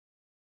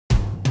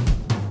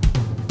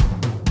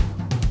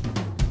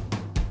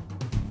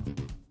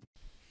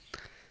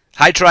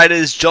Hey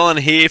traders, John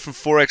here from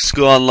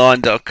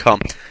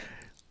ForexSchoolOnline.com.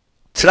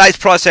 Today's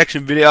price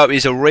action video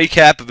is a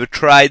recap of a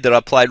trade that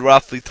I played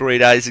roughly 3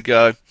 days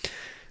ago.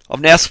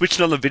 I've now switched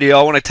on the video.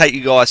 I want to take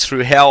you guys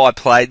through how I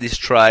played this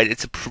trade.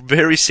 It's a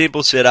very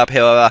simple setup,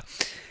 however.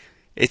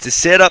 It's a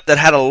setup that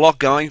had a lot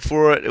going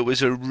for it. It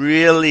was a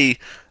really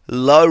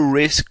low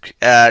risk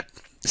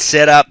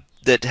setup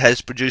that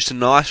has produced a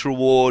nice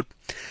reward.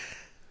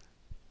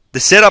 The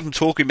setup I'm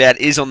talking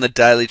about is on the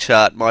daily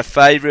chart, my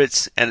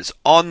favourites, and it's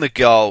on the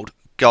gold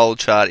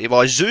chart. If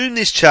I zoom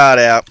this chart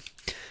out,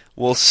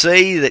 we'll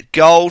see that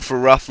gold for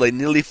roughly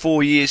nearly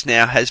 4 years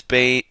now has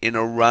been in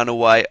a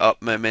runaway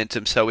up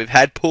momentum. So we've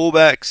had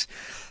pullbacks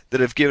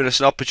that have given us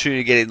an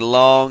opportunity to get in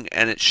long,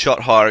 and it's shot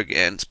higher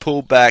again. It's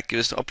pulled back,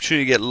 given us an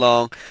opportunity to get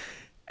long,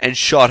 and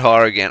shot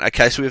higher again.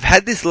 Okay, so we've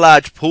had this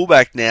large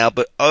pullback now,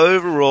 but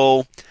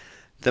overall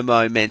the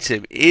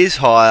momentum is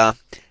higher,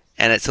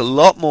 and it's a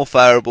lot more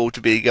favourable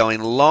to be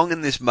going long in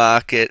this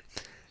market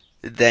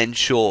than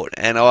short.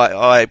 And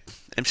I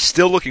am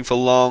still looking for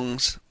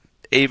longs,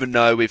 even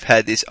though we've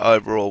had this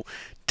overall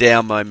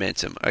down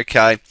momentum.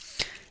 Okay,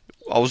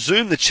 I'll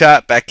zoom the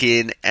chart back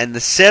in, and the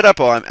setup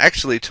I'm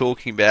actually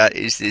talking about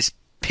is this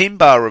pin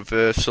bar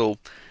reversal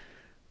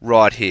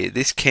right here,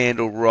 this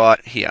candle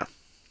right here.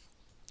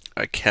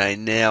 Okay,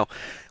 now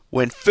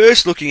when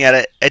first looking at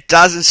it, it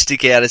doesn't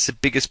stick out as the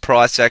biggest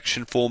price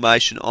action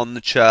formation on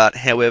the chart.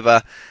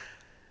 However,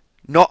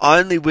 not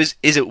only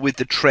is it with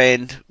the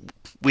trend,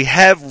 we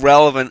have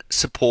relevant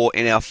support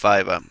in our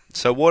favour.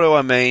 So what do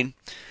I mean?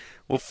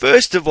 Well,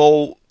 first of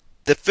all,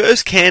 the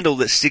first candle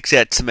that sticks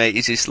out to me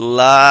is this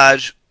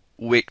large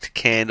wicked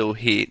candle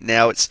here.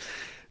 Now, it's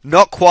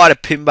not quite a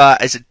pin bar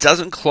as it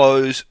doesn't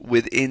close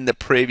within the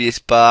previous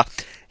bar.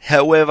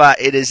 However,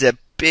 it is a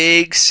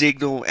big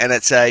signal, and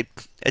it's a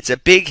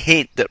big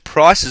hint that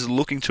price is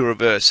looking to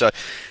reverse. So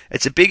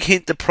it's a big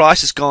hint that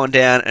price has gone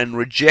down and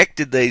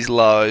rejected these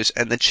lows,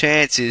 and the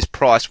chance is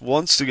price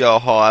wants to go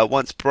higher.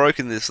 Once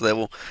broken this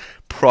level,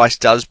 price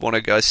does want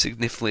to go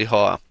significantly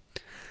higher.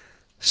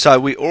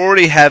 So we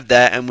already have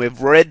that, and we've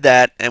read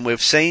that, and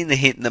we've seen the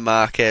hint in the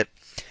market.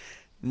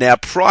 Now,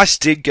 price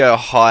did go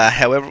higher.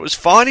 However, it was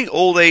finding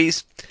all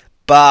these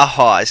bar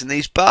highs, and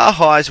these bar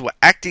highs were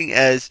acting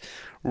as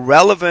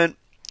relevant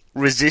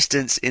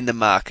resistance in the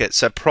market.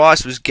 So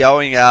price was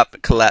going up,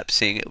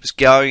 collapsing. It was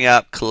going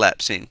up,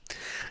 collapsing.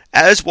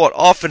 As what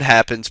often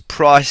happens,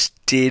 price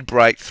did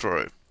break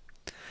through.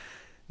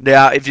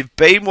 Now, if you've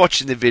been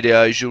watching the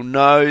videos, you'll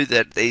know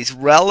that these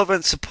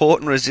relevant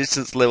support and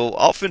resistance level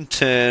often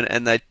turn,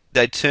 and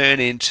they turn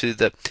into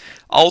the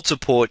old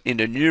support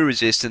into new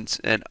resistance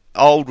and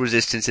old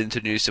resistance into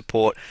new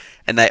support,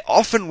 and they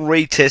often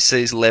retest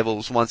these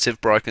levels once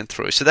they've broken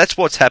through. So that's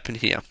what's happened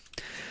here.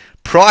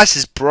 Price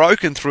has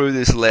broken through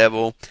this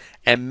level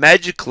and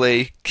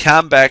magically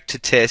come back to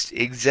test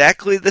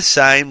exactly the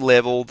same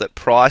level that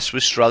price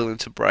was struggling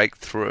to break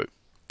through.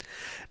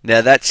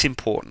 Now, that's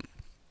important.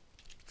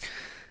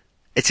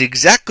 It's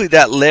exactly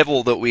that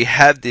level that we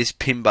have this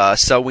pin bar,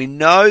 so we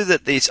know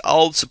that this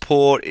old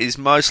support is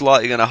most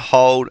likely going to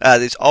hold,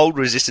 this old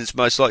resistance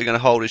most likely going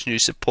to hold as new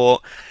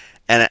support,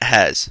 and it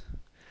has.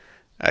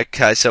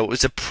 Okay, so it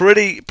was a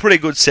pretty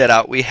good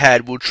setup we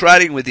had. We were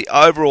trading with the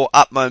overall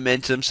up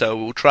momentum, so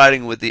we were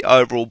trading with the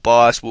overall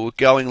bias. We were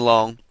going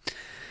long.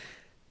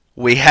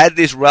 We had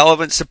this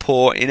relevant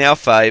support in our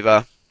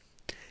favour,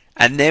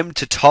 and then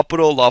to top it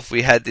all off,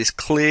 we had this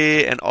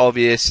clear and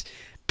obvious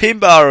pin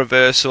bar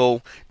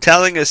reversal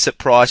telling us that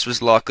price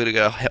was likely to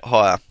go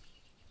higher.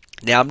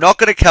 Now, I'm not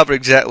going to cover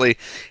exactly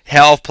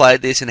how I've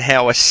played this and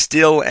how I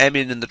still am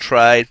in the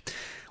trade.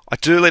 I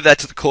do leave that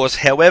to the course.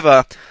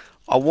 However,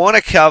 I want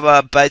to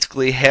cover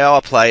basically how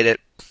I played it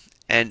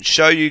and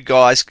show you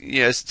guys,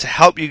 to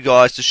help you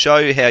guys, to show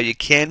you how you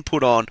can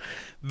put on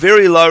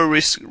very low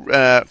risk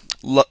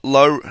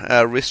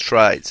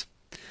trades.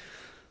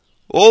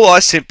 All I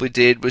simply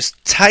did was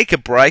take a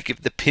break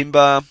of the pin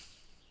bar.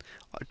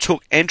 I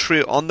took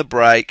entry on the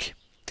break.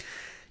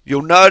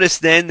 You'll notice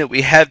then that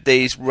we have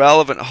these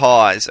relevant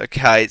highs.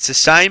 Okay, it's the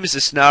same as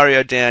the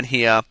scenario down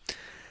here.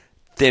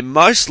 They're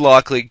most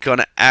likely going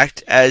to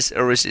act as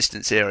a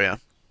resistance area.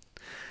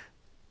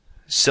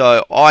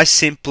 So I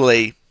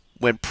simply,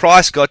 when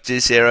price got to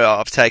this area,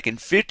 I've taken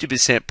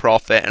 50%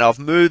 profit, and I've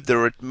moved the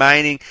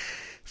remaining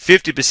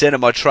 50%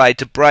 of my trade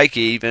to break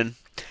even.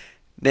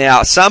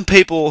 Now, some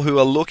people who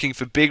are looking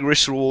for big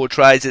risk reward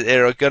trades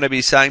there are going to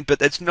be saying, but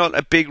that's not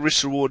a big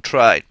risk reward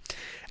trade,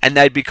 and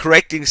they'd be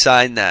correct in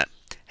saying that.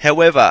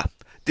 However,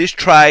 this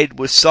trade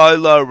was so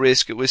low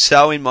risk, it was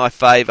so in my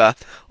favour.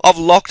 I've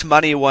locked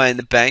money away in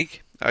the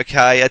bank.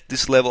 Okay, at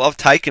this level, I've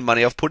taken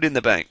money, I've put it in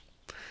the bank.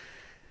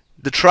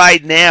 The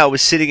trade now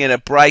is sitting at a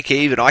break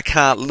even. I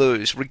can't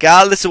lose.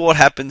 Regardless of what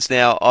happens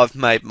now, I've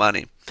made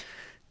money.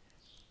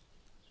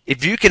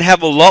 If you can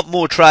have a lot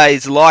more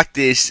trades like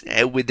this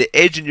with the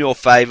edge in your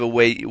favour,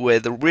 where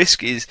the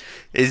risk is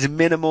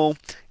minimal,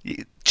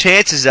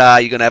 chances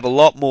are you're going to have a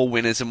lot more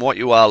winners than what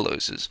you are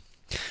losers.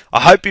 I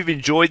hope you've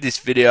enjoyed this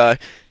video.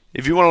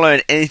 If you want to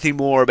learn anything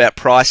more about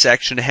price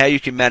action, how you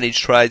can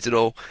manage trades at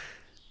all,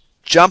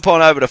 jump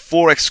on over to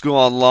Forex School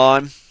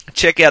Online,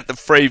 check out the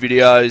free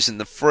videos and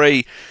the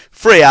free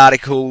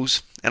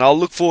articles, and I'll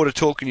look forward to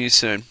talking to you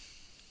soon.